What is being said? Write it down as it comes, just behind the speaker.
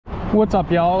What's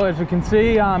up, y'all? As you can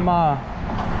see, I'm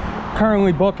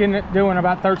currently booking it, doing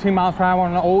about 13 miles per hour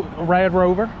on the old Red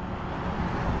Rover.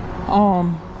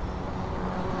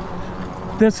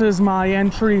 This is my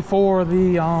entry for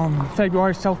the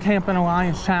February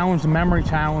StealthCampingAlliance Challenge, the Memory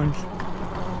Challenge,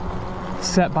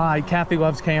 set by Kathy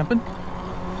Loves Camping.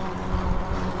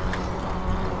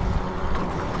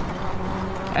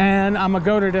 And I'm gonna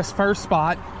go to this first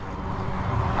spot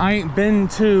I ain't been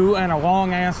to in a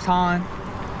long ass time.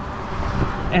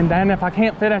 And then if I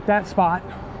can't fit at that spot,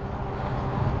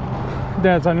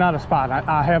 there's another spot.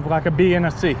 I have like a B and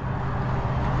a C.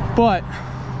 But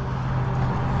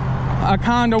I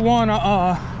kind of want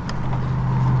to,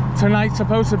 tonight's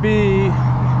supposed to be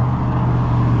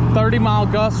 30-mile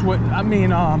gusts with,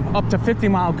 up to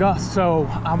 50-mile gusts. So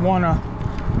I want to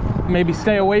maybe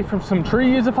stay away from some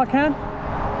trees if I can.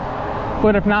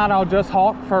 But if not, I'll just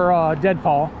hawk for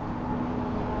deadfall.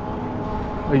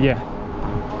 But yeah.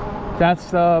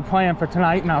 That's the plan for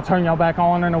tonight, and I'll turn y'all back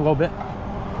on in a little bit.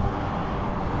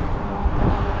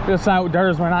 This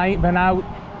outdoors when I ain't been out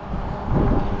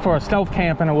for a stealth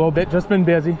camp in a little bit, just been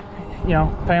busy, you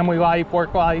know, family life,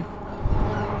 work life,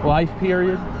 life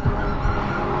period.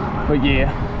 But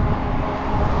yeah.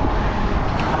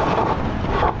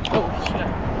 Oh shit.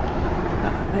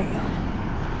 Ah, damn.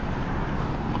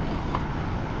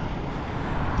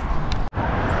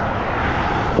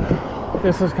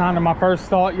 This is kind of my first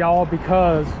thought, y'all,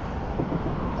 because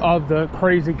of the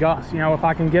crazy gusts. You know, if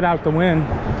I can get out the wind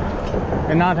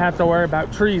and not have to worry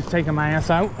about trees taking my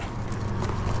ass out.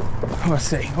 Let's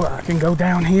see. Well, I can go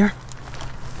down here.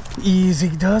 Easy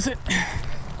does it.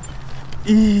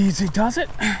 Easy does it.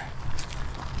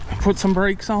 Put some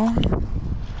brakes on.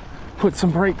 Put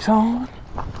some brakes on.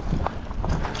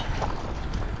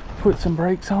 Put some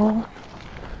brakes on.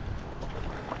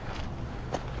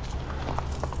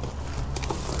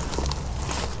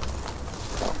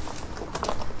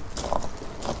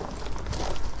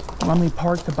 Let me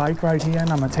park the bike right here, and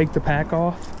I'm gonna take the pack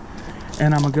off,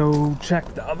 and I'm gonna go check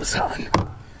the other side.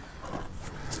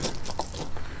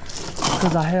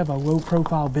 Because I have a low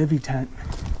profile bivvy tent.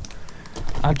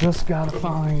 I just gotta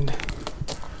find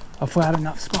a flat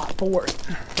enough spot for it.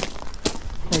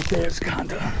 Right there is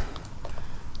kinda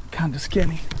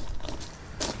skinny.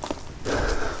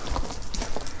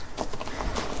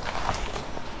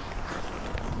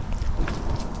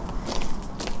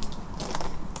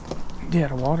 Yeah,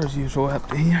 the water's usually up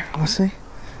to here. Let's see.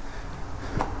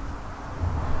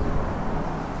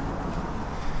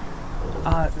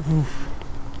 I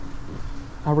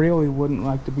really wouldn't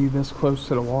like to be this close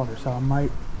to the water, so I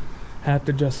might have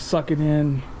to just suck it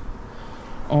in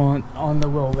on the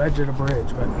little edge of the bridge,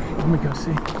 but let me go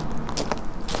see.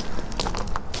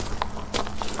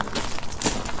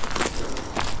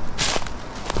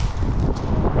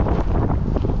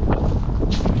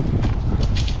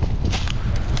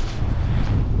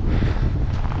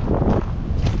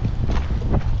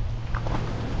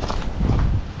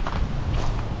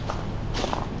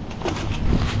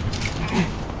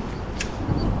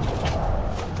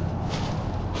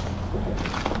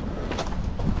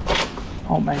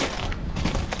 Oh man,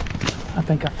 I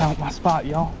think I found my spot,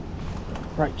 y'all.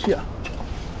 Right here.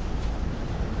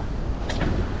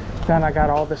 Then I got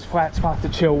all this flat spot to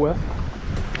chill with.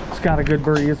 It's got a good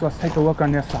breeze. Let's take a look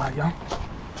on this side, y'all.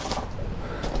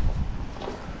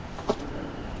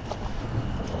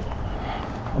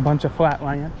 A bunch of flat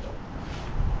land.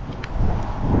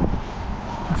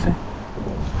 Let's see.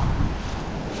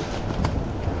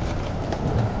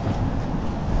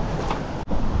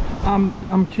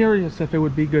 I'm curious if it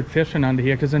would be good fishing under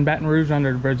here, because in Baton Rouge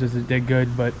under the bridges it did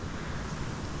good, but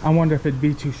I wonder if it'd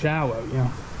be too shallow, you know.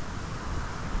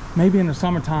 Maybe in the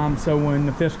summertime, so when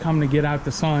the fish come to get out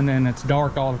the sun and it's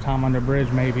dark all the time under the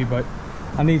bridge, maybe, but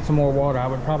I need some more water. I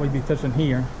would probably be fishing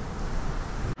here.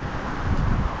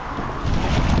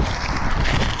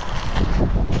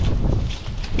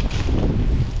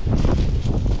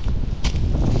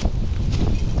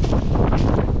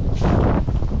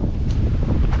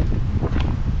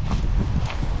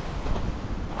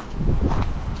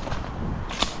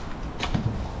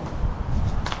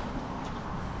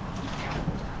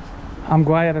 I'm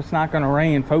glad it's not gonna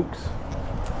rain, folks.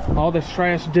 All this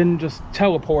trash didn't just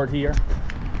teleport here.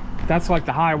 That's like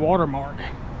the high water mark.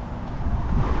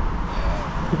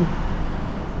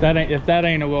 If that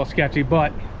ain't a little sketchy,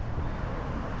 but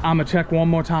I'm gonna check one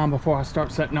more time before I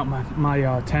start setting up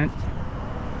my tent.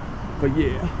 But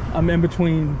yeah, I'm in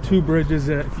between two bridges,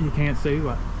 if you can't see,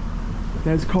 but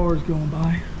there's cars going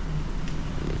by.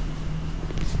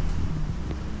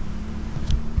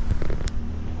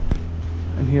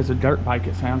 And here's a dirt bike,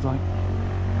 it sounds like.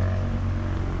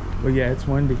 But yeah, it's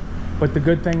windy. But the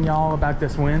good thing, y'all, about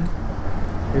this wind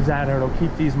is that it'll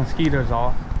keep these mosquitoes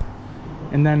off.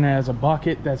 And then there's a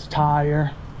bucket that's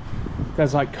tire.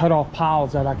 There's like cut off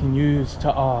piles that I can use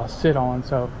to sit on.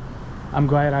 So I'm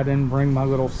glad I didn't bring my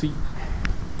little seat.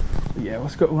 But yeah,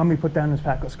 let's go. Let me put down this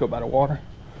pack. Let's go by the water.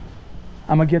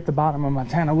 I'm gonna get the bottom of my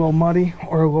tent a little muddy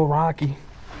or a little rocky,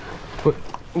 but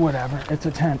whatever. It's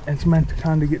a tent. It's meant to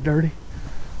kind of get dirty.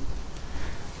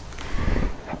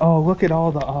 Oh, look at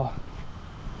all the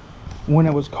when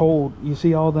it was cold, you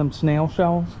see all them snail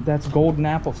shells? That's golden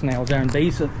apple snails. They're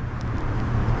invasive,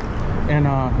 and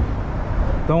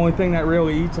the only thing that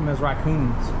really eats them is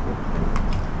raccoons.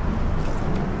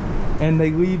 And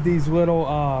they leave these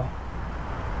little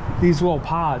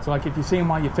pods. Like if you see them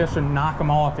while you're fishing, knock them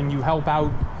off and you help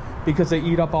out, because they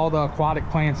eat up all the aquatic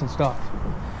plants and stuff.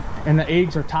 And the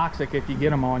eggs are toxic if you get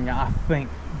them on you, I think.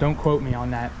 Don't quote me on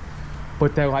that.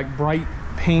 But they're like bright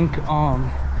pink,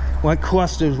 like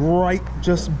clusters right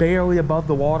just barely above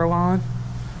the water line.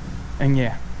 And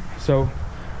yeah, so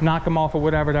knock them off or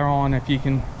whatever they're on if you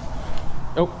can.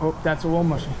 Oh, that's a little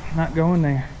mushy. Not going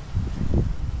there.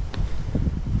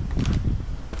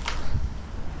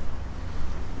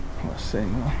 Let's see.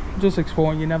 Just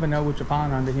exploring. You never know what you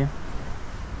find under here.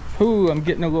 Ooh, I'm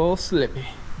getting a little slippy.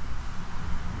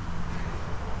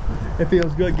 It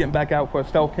feels good getting back out for a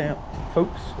stealth camp,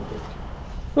 folks.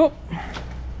 Oh.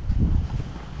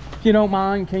 If you don't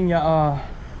mind, can you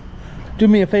do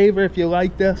me a favor? If you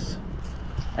like this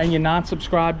and you're not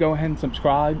subscribed, go ahead and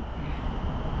subscribe.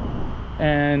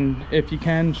 And if you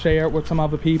can, share it with some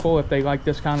other people if they like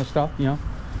this kind of stuff, you know.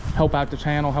 Help out the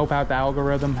channel, help out the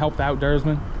algorithm, help the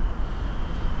outdoorsman.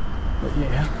 But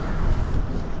yeah,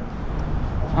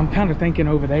 I'm kind of thinking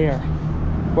over there,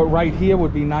 but right here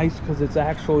would be nice because it's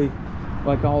actually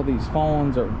like all these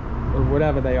fawns or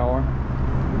whatever they are.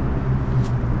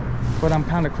 But I'm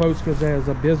kind of close because there's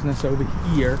a business over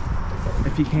here,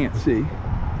 if you can't see,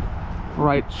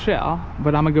 right here.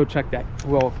 But I'm gonna go check that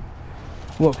little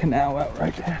canal out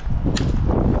right there.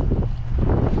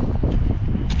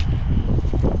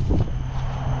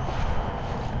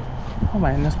 Oh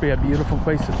man, this be a beautiful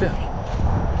place to fish.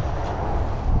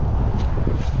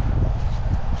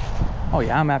 Oh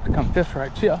yeah, I'm gonna have to come fish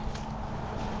right here.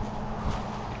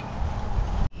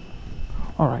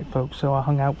 All right, folks, so I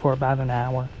hung out for about an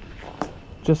hour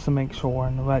just to make sure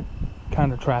and let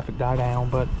kind of traffic die down.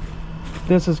 But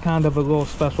this is kind of a little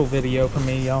special video for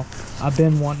me, y'all. I've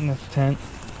been wanting this tent,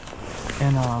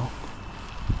 and I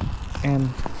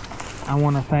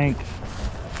want to thank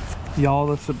y'all,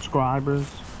 the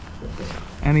subscribers,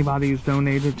 anybody who's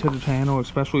donated to the channel,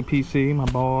 especially PC, my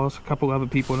boss, a couple other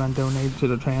people that donated to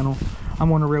the channel. I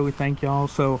want to really thank y'all.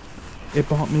 So it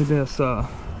bought me this the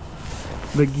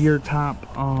gear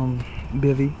top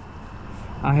bivy.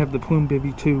 I have the plume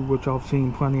bivy too, which I've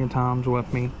seen plenty of times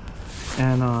with me.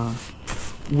 And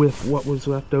with what was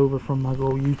left over from my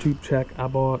little YouTube check, I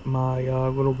bought my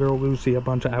little girl Lucy a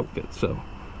bunch of outfits,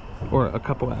 or a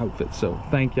couple of outfits. So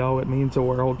thank y'all, it means the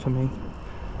world to me.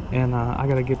 And I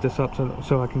gotta get this up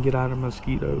so I can get out of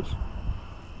mosquitoes.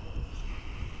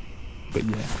 But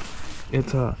yeah,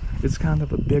 it's kind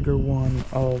of a bigger one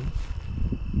of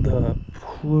the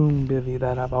plume bivy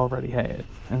that I've already had.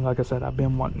 And like I said, I've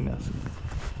been wanting this.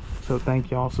 So thank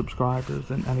y'all,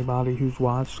 subscribers, and anybody who's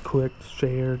watched, clicked,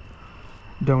 shared,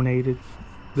 donated.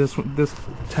 This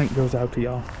tent goes out to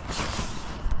y'all.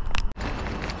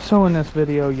 So in this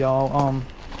video, y'all,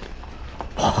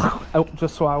 oh,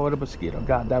 just swallowed a mosquito.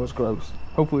 God, that was gross.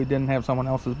 Hopefully it didn't have someone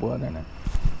else's blood in it.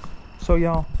 So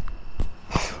y'all,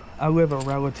 I live a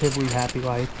relatively happy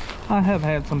life. I have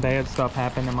had some bad stuff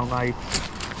happen in my life,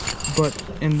 but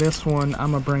in this one,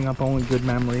 I'm gonna bring up only good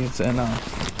memories.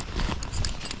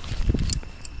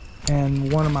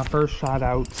 And one of my first shout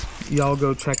outs, y'all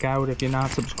go check out if you're not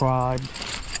subscribed.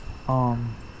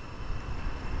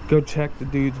 Go check the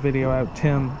dude's video out,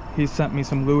 Tim. He sent me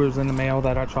some lures in the mail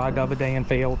that I tried the other day and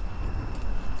failed.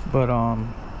 But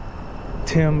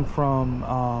Tim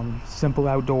from Simple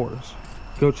Outdoors,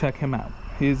 go check him out.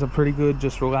 He's a pretty good,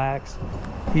 just relax.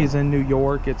 He's in New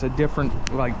York. It's a different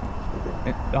like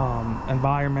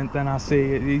environment than I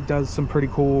see. He does some pretty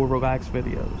cool, relaxed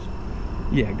videos.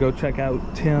 Yeah, go check out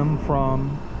Tim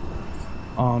from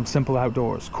Simple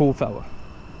Outdoors. Cool fella.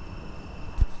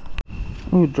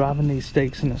 Ooh, driving these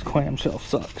stakes in this clamshell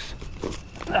sucks.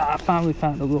 I finally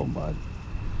found a little mud.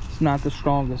 It's not the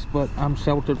strongest, but I'm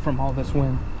sheltered from all this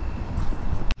wind.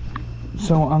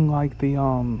 So unlike the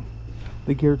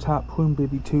Gear Top Plume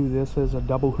Bivy 2, this is a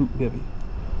double hoop bivy.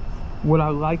 What I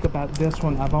like about this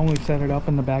one, I've only set it up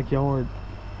in the backyard,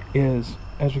 is,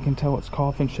 as you can tell, it's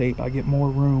coffin shape. I get more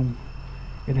room.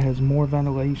 It has more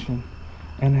ventilation,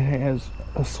 and it has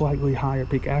a slightly higher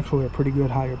peak, actually a pretty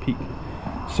good higher peak.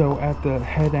 So at the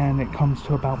head end it comes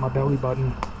to about my belly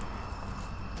button,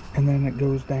 and then it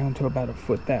goes down to about a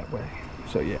foot that way.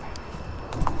 So yeah.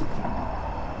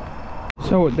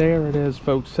 So there it is,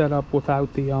 folks, set up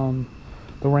without the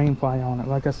rain fly on it.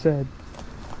 Like I said,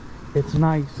 it's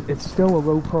nice. It's still a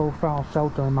low profile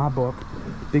shelter in my book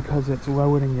because it's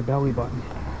lower than your belly button.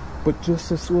 But just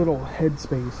this little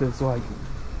headspace is like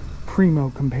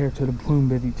primo compared to the Plume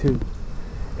Bivy 2.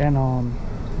 And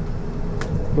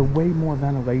the way more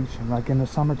ventilation. Like in the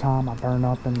summertime I burn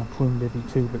up in the Plume Bivy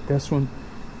 2, but this one,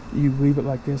 you leave it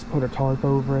like this, put a tarp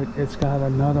over it. It's got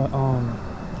another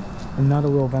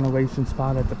little ventilation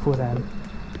spot at the foot end,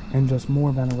 and just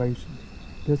more ventilation.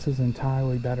 This is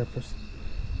entirely better for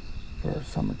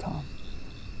summertime.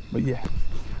 But yeah,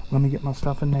 let me get my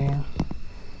stuff in there,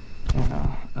 and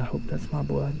I hope that's my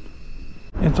blood.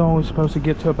 It's always supposed to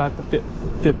get to about the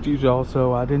 50s, y'all,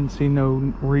 so I didn't see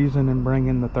no reason in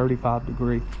bringing the 35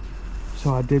 degree.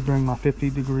 So I did bring my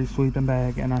 50-degree sleeping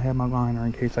bag, and I have my liner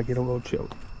in case I get a little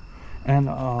chilled, and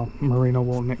merino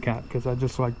wool knit cap, because I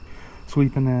just like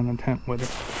sleeping in a tent with it.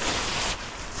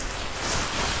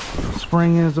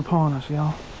 Spring is upon us,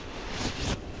 y'all.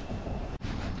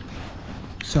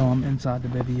 So I'm inside the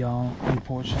bivvy, y'all.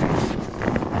 Unfortunately,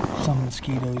 some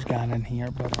mosquitoes got in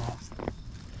here, but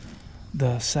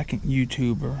the second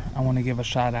YouTuber I want to give a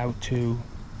shout out to,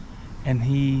 and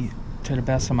he, to the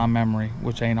best of my memory,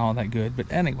 which ain't all that good,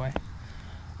 but anyway,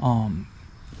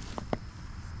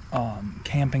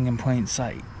 Camping in Plain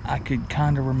Sight. I could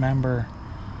kind of remember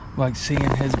like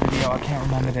seeing his video. I can't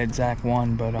remember the exact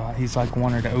one, but he's like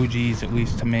one of the OGs, at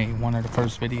least to me, one of the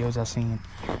first videos I seen,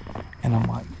 and I'm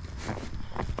like,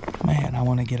 man, I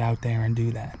want to get out there and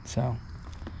do that. So,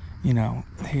 you know,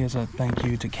 here's a thank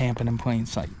you to Camping in Plain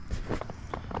Sight.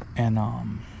 And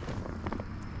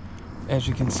as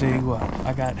you can see, look,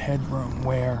 I got headroom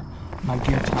where my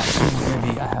gear top's so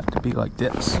heavy I have to be like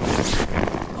this.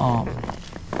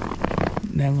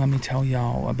 Now let me tell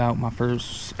y'all about my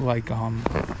first, like,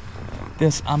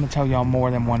 this, I'm gonna tell y'all more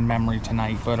than one memory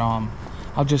tonight, but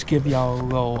I'll just give y'all a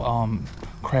little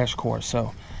crash course.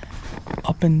 So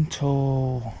up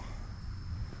until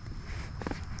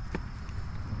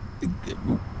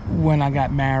when I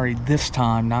got married this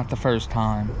time, not the first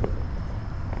time,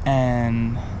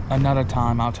 and another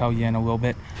time I'll tell you in a little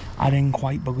bit, I didn't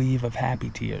quite believe of happy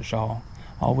tears, y'all.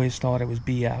 Always thought it was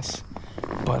BS.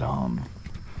 But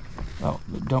oh,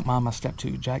 don't mind my step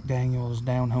two, Jack Daniels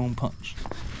down home punch.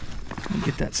 Let me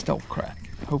get that stealth crack.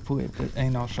 Hopefully it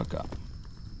ain't all shook up.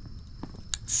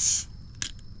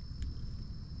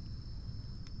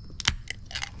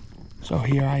 So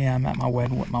here I am at my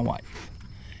wedding with my wife,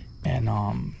 and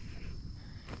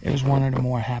it was one of the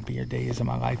more happier days of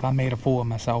my life. I made a fool of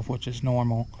myself, which is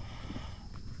normal.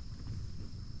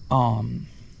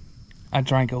 I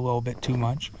drank a little bit too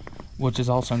much, which is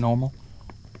also normal.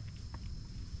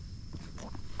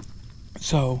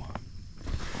 So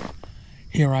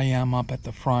here I am up at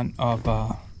the front of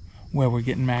where we're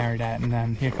getting married at, and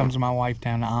then here comes my wife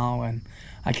down the aisle, and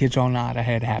I kid y'all not, I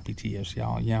had happy tears,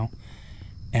 y'all, you know.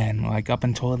 And like up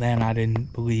until then, I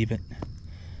didn't believe it.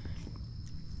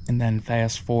 And then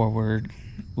fast forward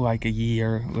like a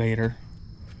year later,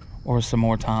 or some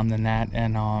more time than that,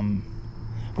 and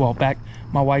well, back,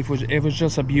 my wife was, it was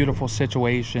just a beautiful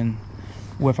situation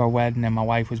with our wedding, and my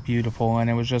wife was beautiful, and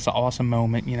it was just an awesome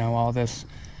moment, you know, all this,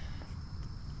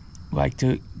 like,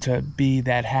 to be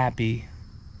that happy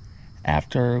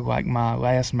after, like, my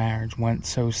last marriage went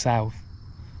so south,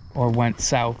 or went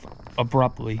south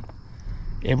abruptly.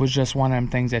 It was just one of them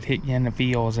things that hit you in the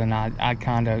feels, and I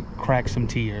kind of cracked some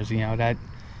tears, you know, that,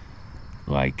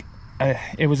 like,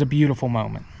 it was a beautiful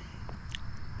moment.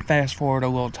 Fast forward a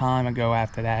little time ago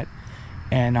after that,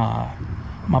 and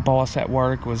my boss at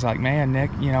work was like, man, Nick,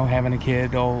 you know, having a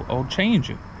kid will change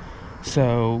you.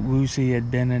 So Lucy had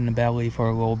been in the belly for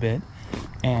a little bit,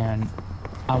 and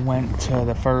I went to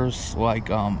the first, like,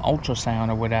 ultrasound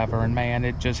or whatever, and man,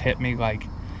 it just hit me like,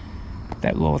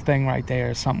 that little thing right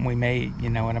there is something we made, you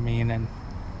know what I mean? And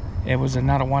it was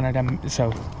another one of them.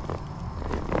 So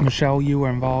Michelle, you were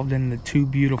involved in the two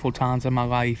beautiful times of my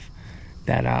life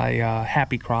that I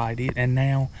happy cried, and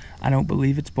now I don't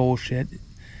believe it's bullshit.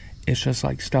 It's just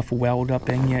like stuff welled up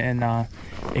in you, and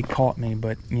it caught me.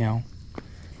 But you know,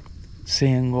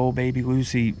 seeing little baby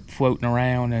Lucy floating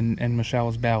around in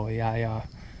Michelle's belly, I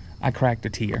cracked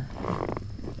a tear,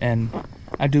 and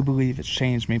I do believe it's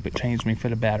changed me, but changed me for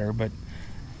the better. But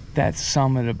that's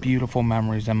some of the beautiful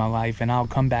memories in my life, and I'll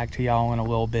come back to y'all in a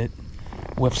little bit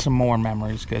with some more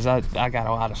memories, because I got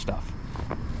a lot of stuff.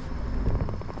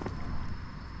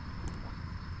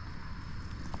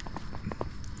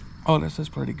 Oh, this is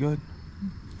pretty good.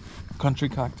 Country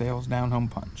cocktails, down home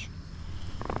punch.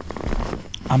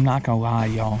 I'm not gonna lie,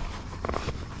 y'all.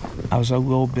 I was a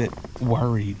little bit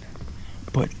worried,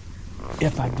 but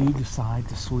if I do decide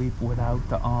to sleep without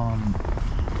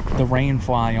the rain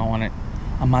fly on it,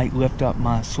 I might lift up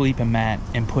my sleeping mat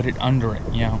and put it under it,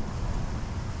 you know,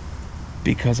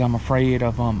 because I'm afraid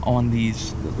of on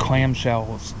these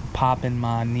clamshells popping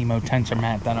my Nemo tensor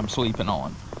mat that I'm sleeping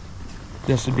on.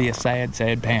 This would be a sad,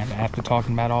 sad panda after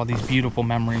talking about all these beautiful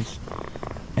memories.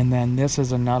 And then this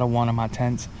is another one of my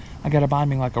tents. I gotta buy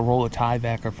me like a roll of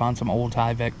Tyvek or find some old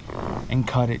Tyvek and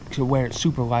cut it to where it's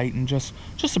super light and just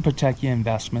to protect your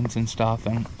investments and stuff.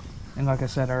 And like I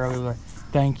said earlier,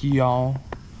 thank you y'all,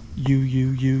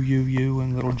 you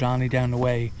and little Johnny down the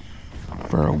way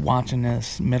for watching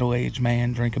this middle-aged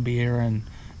man drink a beer and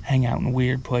hang out in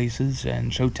weird places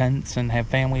and show tents and have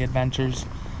family adventures.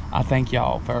 I thank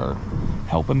y'all for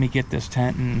helping me get this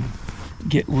tent and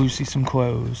get Lucy some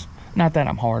clothes. Not that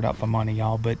I'm hard up for money,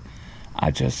 y'all, but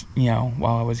I just, you know,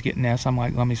 while I was getting this, I'm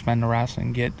like, let me spend the rest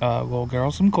and get little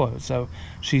girl some clothes. So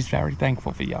she's very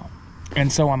thankful for y'all. And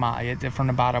so am I, from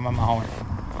the bottom of my heart.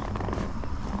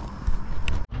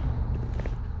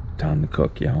 Time to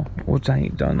cook, y'all, which I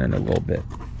ain't done in a little bit.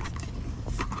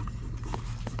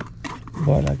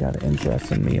 But I got an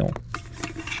interesting meal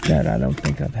that I don't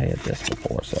think I've had this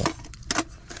before, so.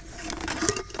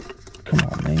 Come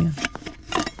on, man.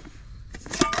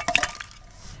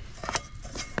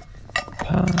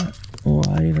 Pot,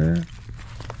 lighter,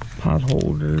 pot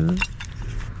holder,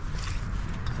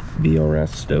 BRS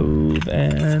stove,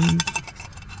 and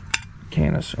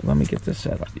canister. Let me get this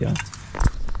set up, y'all.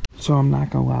 So I'm not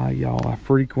gonna lie, y'all, I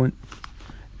frequent,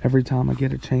 every time I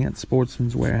get a chance,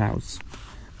 Sportsman's Warehouse.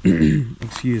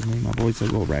 Excuse me, my voice is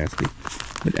a little raspy.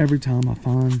 But every time I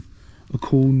find a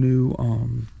cool new,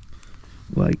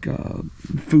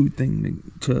 food thing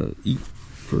to eat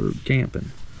for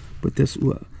camping. But this,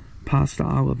 pasta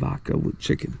alla vodka with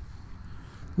chicken.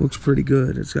 Looks pretty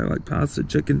good. It's got like pasta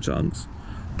chicken chunks,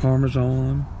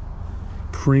 Parmesan,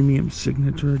 premium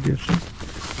signature edition.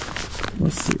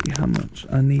 Let's see how much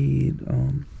I need.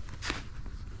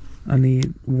 I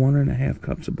need 1.5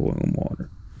 cups of boiling water.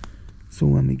 So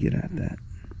let me get at that.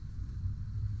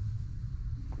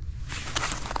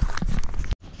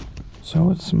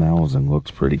 So it smells and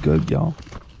looks pretty good, y'all.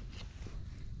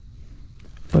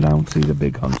 But I don't see the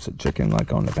big hunks of chicken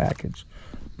like on the package.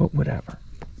 But whatever.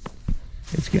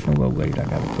 It's getting a little late. I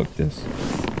gotta cook this.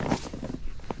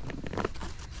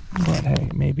 But hey,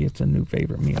 maybe it's a new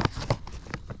favorite meal.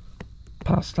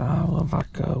 Pasta alla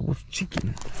vodka with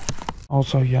chicken.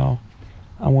 Also, y'all,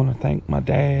 I want to thank my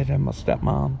dad and my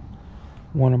stepmom.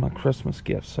 One of my Christmas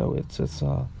gifts. So it's this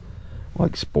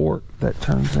like sport that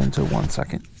turns into 1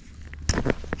 second.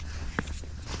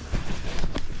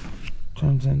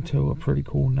 Turns into a pretty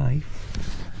cool knife.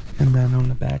 And then on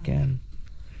the back end,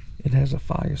 it has a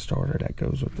fire starter that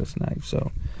goes with this knife.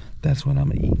 So that's what I'm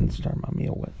gonna eat and start my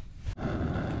meal with.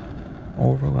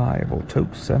 All reliable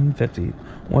Tote 750.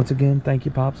 Once again, thank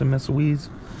you, Pops and Miss Louise.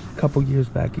 A couple years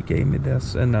back, he gave me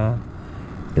this, and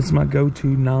it's my go-to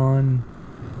non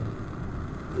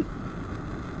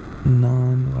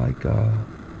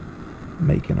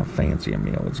making a fancier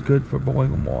meal. It's good for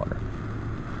boiling water,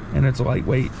 and it's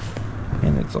lightweight,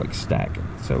 and it's like stacking.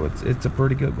 So it's a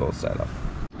pretty good little setup.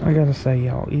 I gotta say,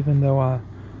 y'all, even though I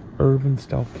urban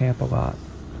stealth camp a lot,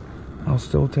 I'll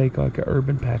still take like an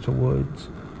urban patch of woods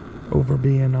over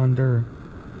being under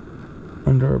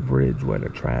a bridge where the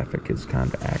traffic is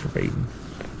kind of aggravating.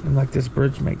 And like this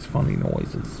bridge makes funny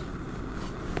noises.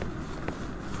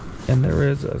 And there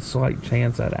is a slight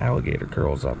chance that alligator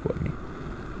curls up with me.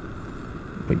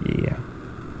 But yeah.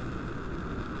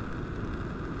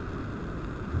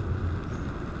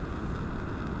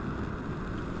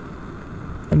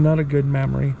 Another good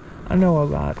memory. I know a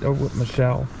lot with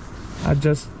Michelle.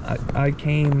 I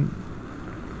came.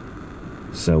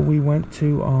 So we went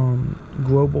to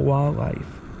Global Wildlife,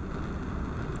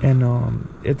 and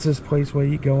it's this place where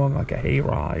you go on like a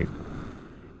hayride,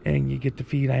 and you get to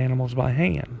feed animals by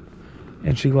hand.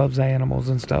 And she loves animals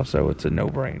and stuff, so it's a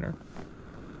no-brainer.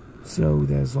 So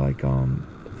there's like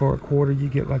for $1 you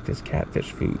get like this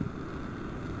catfish food,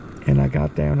 and I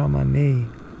got down on my knee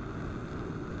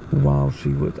while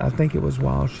she was, I think it was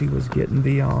while she was getting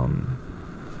the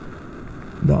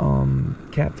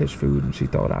catfish food, and she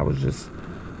thought I was just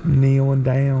kneeling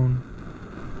down,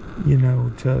 you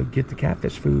know, to get the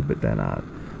catfish food. But then I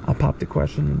popped the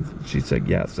question, and she said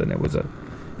yes, and it was a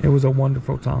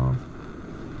wonderful time.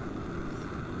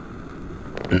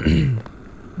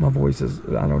 My voice is,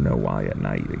 I don't know why at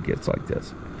night it gets like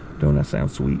this. Don't that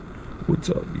sound sweet? What's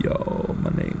up, y'all?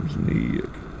 My name's There's Nick.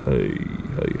 Hey.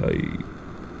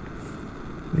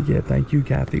 Yeah, thank you,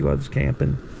 Kathy Loves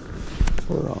Camping,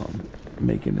 for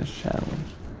making this challenge.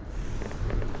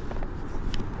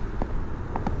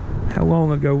 How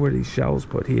long ago were these shells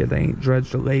put here? They ain't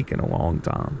dredged a lake in a long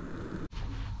time.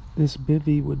 This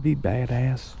bivvy would be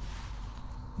badass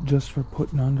just for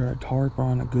putting under a tarp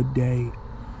on a good day,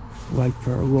 like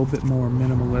for a little bit more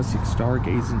minimalistic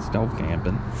stargazing stealth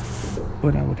camping.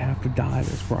 But I would have to dye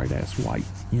this bright ass white,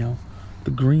 you know.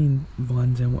 The green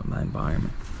blends in with my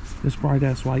environment. This bright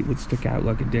ass white would stick out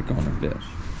like a dick on a fish.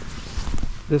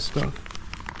 This stuff,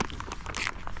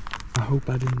 I hope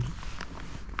I didn't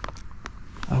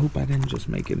just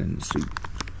make it in the soup,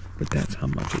 but that's how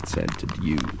much it said to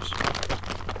use.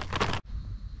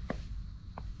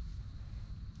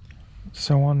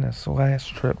 So on this last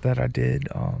trip that I did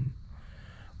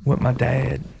with my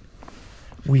dad,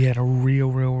 we had a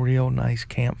real nice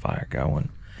campfire going.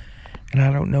 And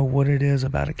I don't know what it is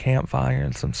about a campfire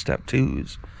and some step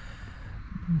twos,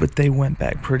 but they went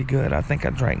back pretty good. I think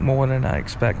I drank more than I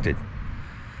expected.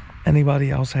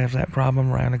 Anybody else have that problem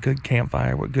around a good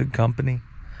campfire with good company?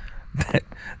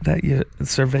 That your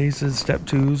cervezas, step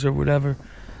twos or whatever,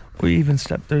 or even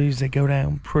step threes, they go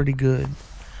down pretty good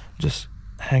just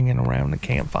hanging around the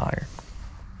campfire.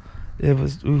 It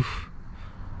was, oof.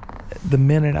 The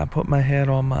minute I put my head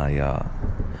on my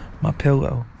my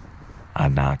pillow, I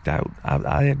knocked out.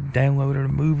 I had downloaded a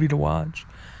movie to watch,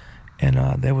 and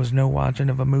there was no watching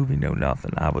of a movie, no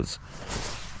nothing. I was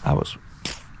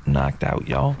knocked out,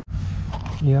 y'all.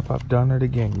 Yep, I've done it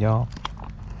again, y'all.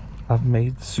 I've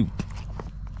made soup.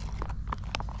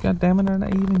 God damn it, and I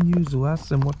even used less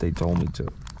than what they told me to.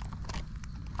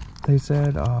 They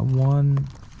said one,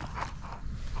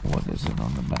 what is it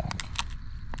on the back?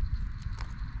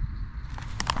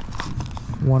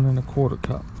 1 1/4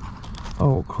 cup.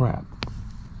 Oh crap.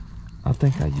 I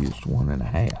think I used 1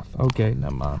 1/2. Okay,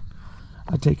 never mind.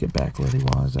 I take it back, Letty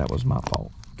Wise. That was my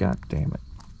fault. God damn it.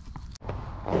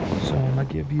 So I'm gonna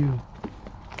give you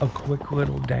a quick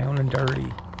little down and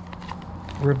dirty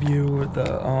review of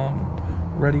the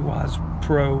ReadyWise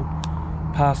Pro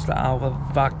pasta alla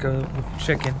vodka with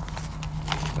chicken.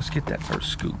 Let's get that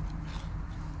first scoop.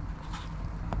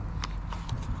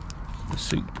 The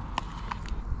soup.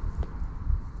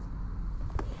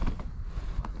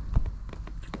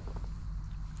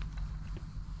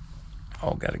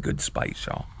 Oh, got a good spice,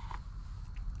 y'all.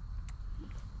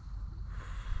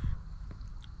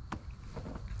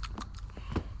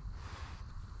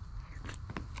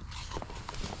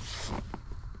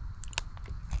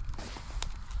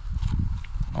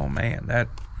 Oh man,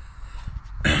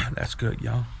 that's good,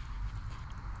 y'all.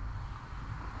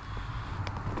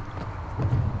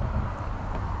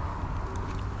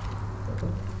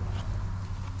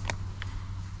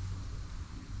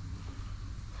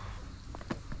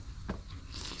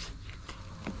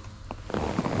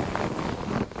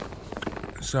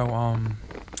 So oh,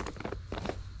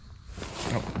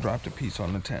 dropped a piece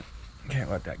on the tent.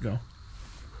 Can't let that go.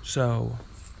 So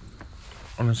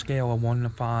on a scale of 1 to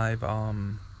 5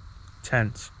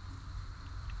 tents,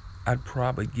 I'd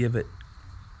probably give it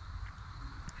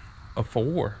a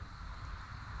 4.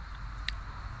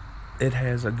 It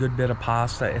has a good bit of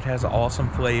pasta. It has an awesome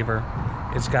flavor.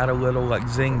 It's got a little like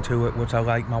zing to it, which I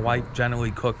like. My wife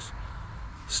generally cooks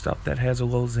stuff that has a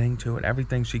little zing to it.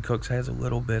 Everything she cooks has a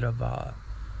little bit of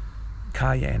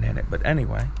cayenne in it. But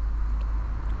anyway,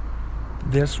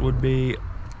 this would be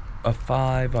a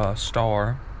 5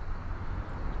 star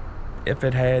if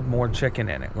it had more chicken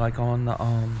in it. Like on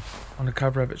the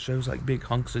cover of it shows like big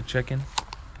hunks of chicken,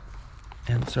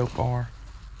 and so far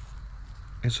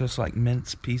it's just like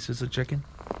minced pieces of chicken.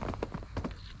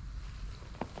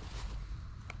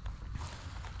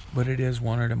 But it is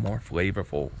one of the more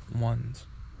flavorful ones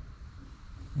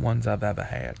I've ever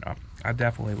had. I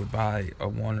definitely would buy a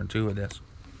 1 or 2 of this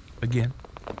again.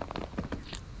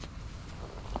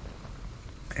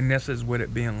 And this is with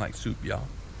it being like soup, y'all.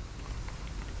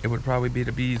 It would probably be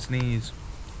the bee's knees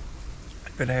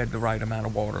if it had the right amount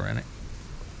of water in it.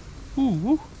 Ooh,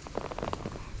 woo.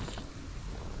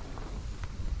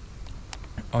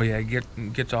 Oh yeah,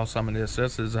 get y'all some of this.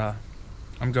 This is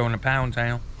I'm going to Pound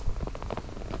Town.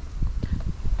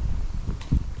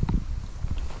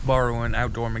 Borrowing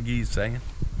Outdoor McGee's saying.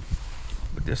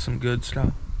 But there's some good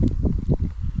stuff.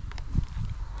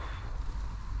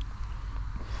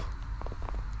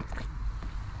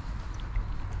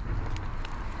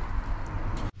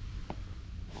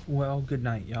 Well, good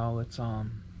night, y'all. It's let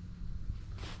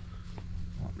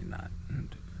me not.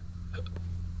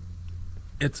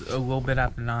 It's a little bit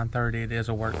after 9:30. It is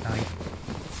a work night.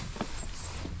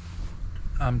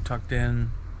 I'm tucked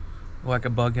in like a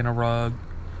bug in a rug.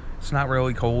 It's not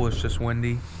really cold, it's just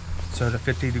windy. So the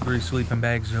 50-degree sleeping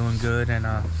bag's doing good, and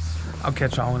I'll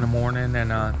catch y'all in the morning,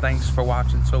 and thanks for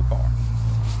watching so far.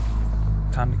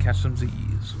 Time to catch some Z's.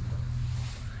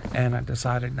 And I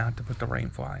decided not to put the rain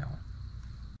fly on.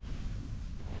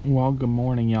 Well, good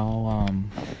morning, y'all.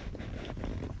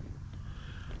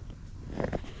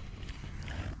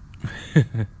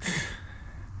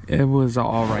 It was an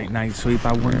alright night's sleep.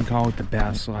 I wouldn't call it the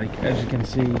best. Like, as you can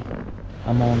see,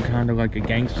 I'm on kind of like a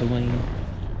gangster lean,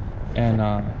 and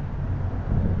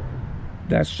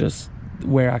that's just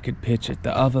where I could pitch it.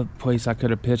 The other place I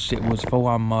could have pitched it was full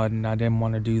on mud, and I didn't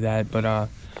want to do that, but I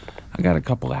got a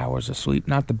couple hours of sleep.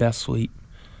 Not the best sleep,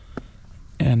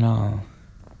 and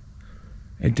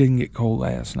it didn't get cold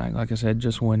last night. Like I said,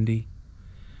 just windy,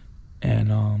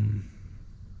 and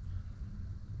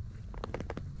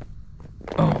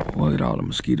oh, look at all the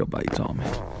mosquito bites on me.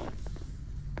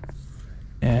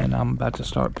 And I'm about to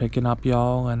start picking up,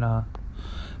 y'all, and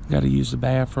got to use the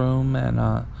bathroom, and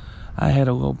I had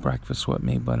a little breakfast with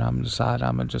me, but I'm decided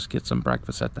I'm gonna just get some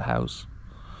breakfast at the house.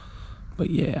 But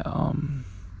yeah,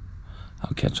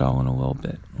 I'll catch y'all in a little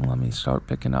bit. Let me start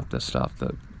picking up this stuff,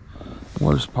 the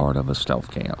worst part of a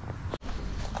stealth camp.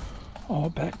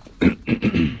 All packed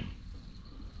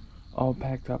all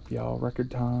packed up, y'all.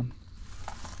 Record time.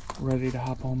 Ready to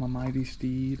hop on my mighty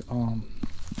steed.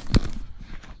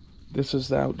 This is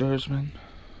the Outdoorsman.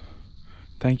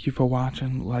 Thank you for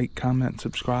watching. Like, comment,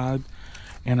 subscribe,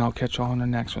 and I'll catch y'all in the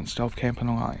next one. Stealth Camping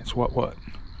Alliance. What?